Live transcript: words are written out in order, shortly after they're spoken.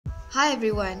Hi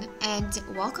everyone, and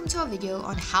welcome to our video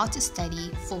on how to study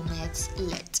for Maths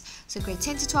Lit. So grade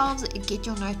 10 to 12, get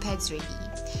your notepads ready.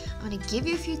 I'm going to give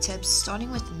you a few tips starting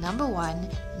with number 1,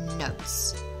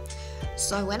 notes.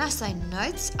 So when I say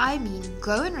notes, I mean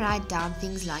go and write down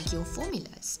things like your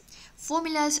formulas.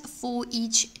 Formulas for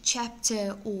each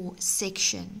chapter or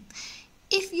section.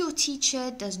 If your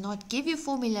teacher does not give you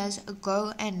formulas,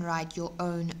 go and write your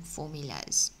own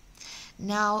formulas.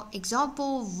 Now,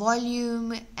 example,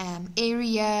 volume,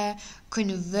 area,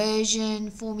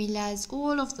 conversion formulas,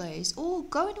 all of those. Or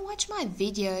go and watch my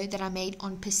video that I made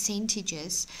on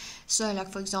percentages. So like,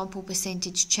 for example,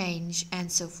 percentage change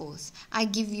and so forth. I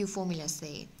give you formulas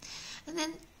there. And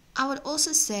then I would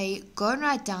also say go and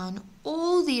write down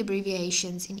all the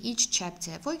abbreviations in each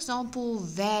chapter. For example,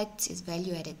 VAT is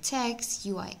value added tax,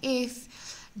 UIF.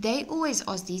 They always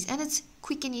ask these and it's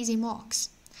quick and easy marks.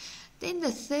 Then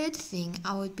the third thing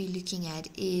I would be looking at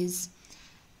is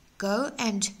go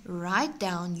and write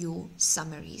down your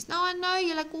summaries. Now I know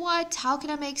you're like, what? How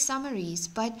can I make summaries?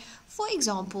 But for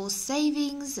example,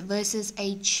 savings versus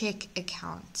a check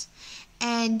account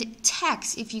and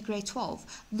tax if you grade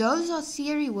 12. Those are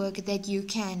theory work that you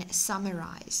can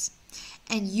summarize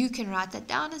and you can write that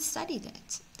down and study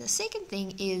that. The second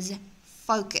thing is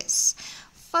focus.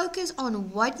 Focus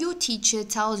on what your teacher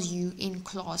tells you in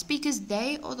class because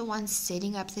they are the ones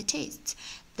setting up the tests.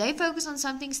 They focus on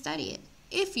something, study it.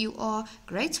 If you are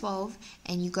grade 12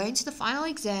 and you go into the final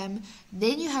exam,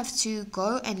 then you have to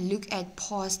go and look at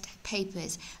past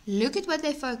papers. Look at what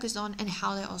they focus on and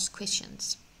how they ask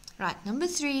questions. Right, number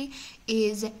 3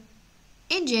 is,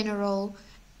 in general,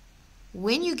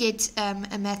 when you get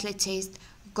a Maths Lit test,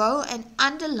 go and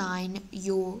underline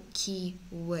your key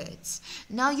words.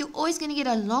 Now, you're always going to get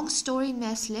a long story in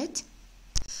Maths Lit.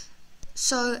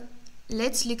 So,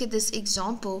 let's look at this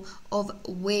example of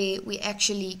where we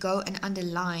actually go and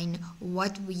underline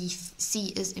what we see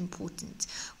is important.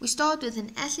 We start with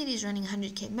an athlete is running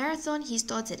 100k marathon. He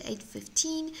starts at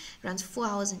 8:15, runs 4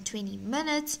 hours and 20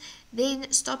 minutes,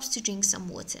 then stops to drink some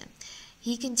water.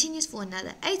 He continues for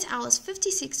another 8 hours,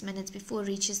 56 minutes before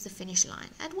he reaches the finish line.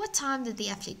 At what time did the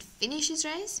athlete finish his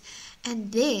race?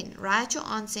 And then write your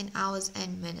answer in hours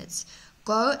and minutes.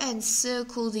 Go and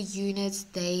circle the units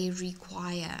they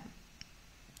require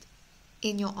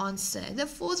in your answer. The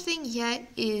fourth thing here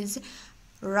is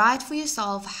write for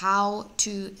yourself how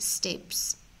to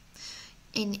steps.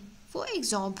 For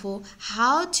example,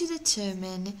 how to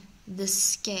determine the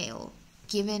scale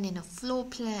given in a floor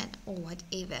plan or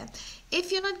whatever.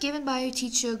 If you're not given by your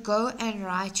teacher, go and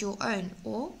write your own,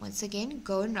 or once again,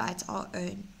 go and write our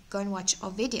own. Go and watch our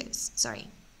videos.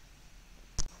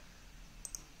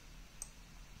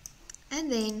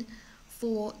 And then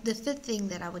for the fifth thing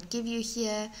that I would give you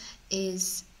here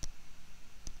is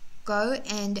go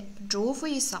and draw for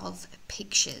yourself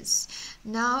pictures.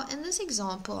 Now, in this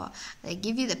example, they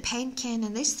give you the paint can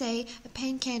and they say a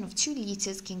paint can of 2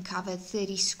 liters can cover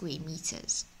 30 square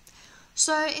meters.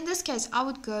 So in this case, I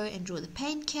would go and draw the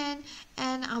paint can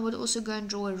and I would also go and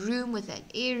draw a room with that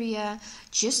area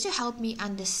just to help me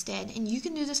understand. And you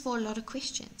can do this for a lot of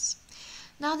questions.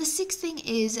 Now, the sixth thing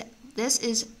is, this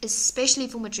is especially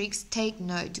for matrics, take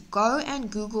note. Go and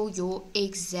Google your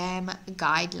exam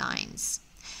guidelines.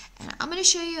 And I'm going to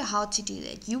show you how to do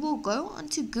that. You will go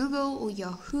onto Google or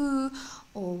Yahoo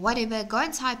or whatever. Go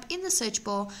and type in the search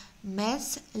bar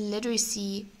Maths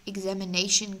Literacy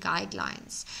Examination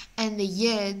Guidelines and the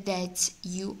year that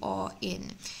you are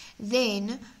in.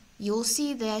 Then you'll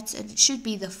see that it should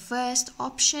be the first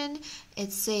option.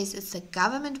 It says it's a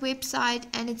government website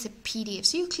and it's a PDF.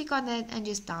 So you click on that and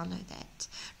just download that.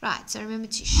 Right, so remember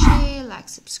to share, like,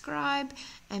 subscribe,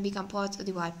 and become part of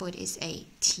the Whiteboard SA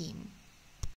team.